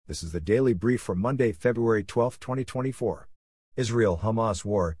This is the Daily Brief for Monday, February 12, 2024. Israel-Hamas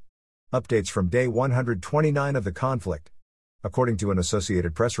war. Updates from day 129 of the conflict. According to an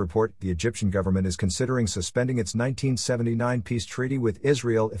Associated Press report, the Egyptian government is considering suspending its 1979 peace treaty with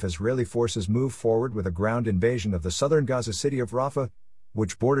Israel if Israeli forces move forward with a ground invasion of the southern Gaza city of Rafah,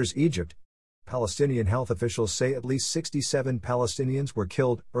 which borders Egypt. Palestinian health officials say at least 67 Palestinians were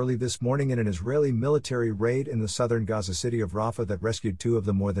killed early this morning in an Israeli military raid in the southern Gaza city of Rafah that rescued two of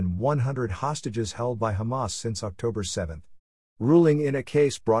the more than 100 hostages held by Hamas since October 7. Ruling in a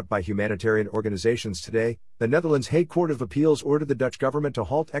case brought by humanitarian organizations today, the Netherlands Hague Court of Appeals ordered the Dutch government to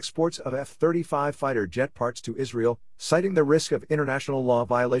halt exports of F-35 fighter jet parts to Israel, citing the risk of international law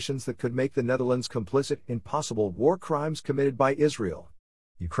violations that could make the Netherlands complicit in possible war crimes committed by Israel.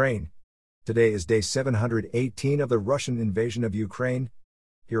 Ukraine. Today is day 718 of the Russian invasion of Ukraine.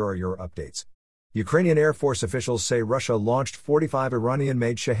 Here are your updates. Ukrainian Air Force officials say Russia launched 45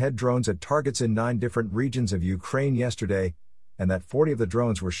 Iranian-made Shahed drones at targets in 9 different regions of Ukraine yesterday, and that 40 of the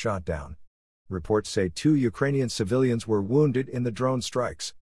drones were shot down. Reports say 2 Ukrainian civilians were wounded in the drone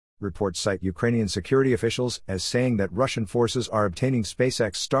strikes. Reports cite Ukrainian security officials as saying that Russian forces are obtaining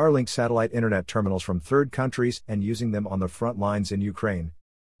SpaceX Starlink satellite internet terminals from third countries and using them on the front lines in Ukraine.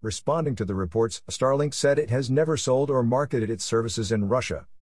 Responding to the reports, Starlink said it has never sold or marketed its services in Russia.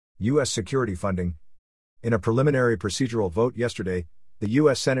 U.S. security funding. In a preliminary procedural vote yesterday, the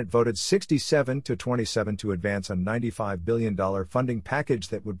U.S. Senate voted 67-27 to advance a $95 billion funding package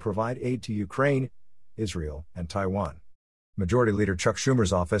that would provide aid to Ukraine, Israel, and Taiwan. Majority Leader Chuck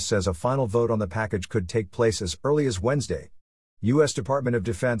Schumer's office says a final vote on the package could take place as early as Wednesday. U.S. Department of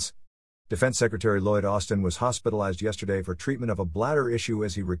Defense. Defense Secretary Lloyd Austin was hospitalized yesterday for treatment of a bladder issue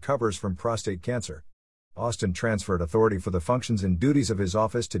as he recovers from prostate cancer. Austin transferred authority for the functions and duties of his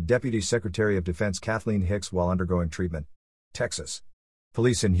office to Deputy Secretary of Defense Kathleen Hicks while undergoing treatment. Texas.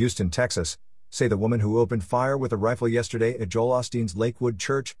 Police in Houston, Texas, say the woman who opened fire with a rifle yesterday at Joel Osteen's Lakewood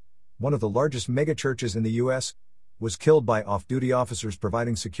Church, one of the largest megachurches in the U.S., was killed by off-duty officers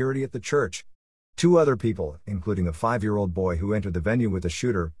providing security at the church. 2 other people, including a 5-year-old boy who entered the venue with a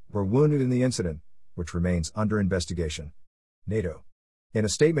shooter, were wounded in the incident, which remains under investigation. NATO. In a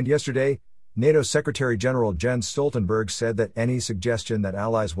statement yesterday, NATO Secretary General Jens Stoltenberg said that any suggestion that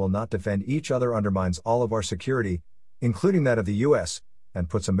allies will not defend each other undermines all of our security, including that of the U.S., and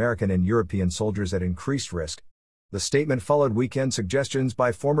puts American and European soldiers at increased risk. The statement followed weekend suggestions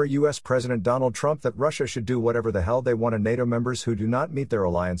by former U.S. President Donald Trump that Russia should do whatever the hell they want to NATO members who do not meet their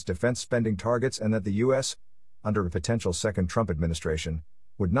alliance defense spending targets and that the U.S., under a potential second Trump administration,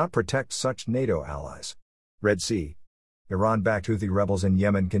 would not protect such NATO allies. Red Sea. Iran-backed Houthi rebels in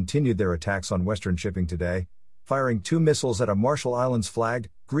Yemen continued their attacks on Western shipping today, firing 2 missiles at a Marshall Islands-flagged,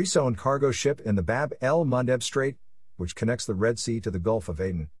 Greece-owned cargo ship in the Bab el-Mandeb Strait, which connects the Red Sea to the Gulf of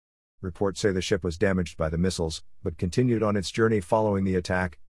Aden. Reports say the ship was damaged by the missiles, but continued on its journey following the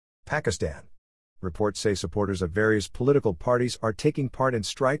attack. Pakistan. Reports say supporters of various political parties are taking part in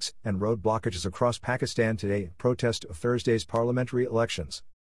strikes and road blockages across Pakistan today in protest of Thursday's parliamentary elections.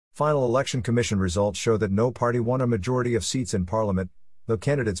 Final Election Commission results show that no party won a majority of seats in parliament, though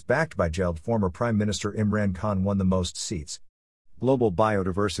candidates backed by jailed former Prime Minister Imran Khan won the most seats. Global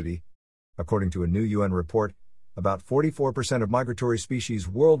biodiversity. According to a new UN report, about 44% of migratory species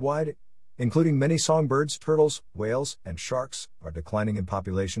worldwide, including many songbirds, turtles, whales, and sharks, are declining in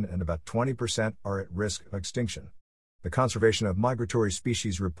population and about 20% are at risk of extinction. The Conservation of Migratory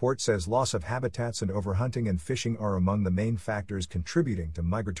Species report says loss of habitats and overhunting and fishing are among the main factors contributing to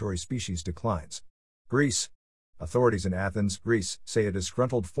migratory species declines. Greece. Authorities in Athens, Greece, say a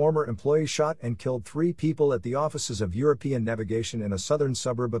disgruntled former employee shot and killed 3 people at the offices of European Navigation in a southern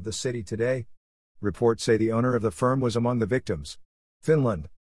suburb of the city today. Reports say the owner of the firm was among the victims. Finland.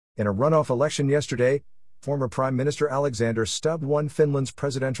 In a runoff election yesterday, former Prime Minister Alexander Stubb won Finland's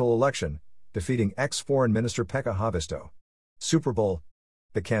presidential election, defeating ex-Foreign Minister Pekka Haavisto. Super Bowl.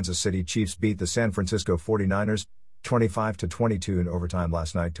 The Kansas City Chiefs beat the San Francisco 49ers, 25-22 in overtime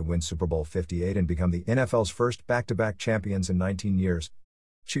last night to win Super Bowl 58 and become the NFL's first back-to-back champions in 19 years.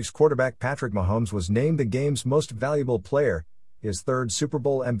 Chiefs quarterback Patrick Mahomes was named the game's most valuable player, his 3rd Super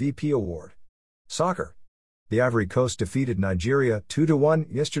Bowl MVP award. Soccer. The Ivory Coast defeated Nigeria 2-1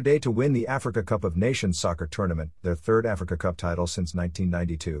 yesterday to win the Africa Cup of Nations soccer tournament, their 3rd Africa Cup title since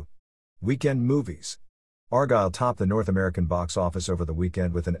 1992. Weekend movies. Argylle topped the North American box office over the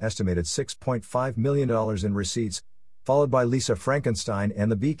weekend with an estimated $6.5 million in receipts, followed by Lisa Frankenstein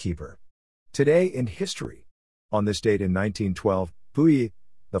and The Beekeeper. Today in history. On this date in 1912, Puyi,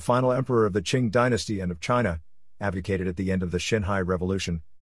 the final emperor of the Qing dynasty and of China, abdicated at the end of the Xinhai Revolution.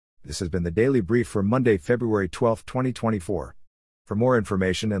 This has been the Daily Brief for Monday, February 12, 2024. For more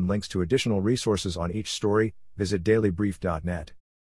information and links to additional resources on each story, visit dailybrief.net.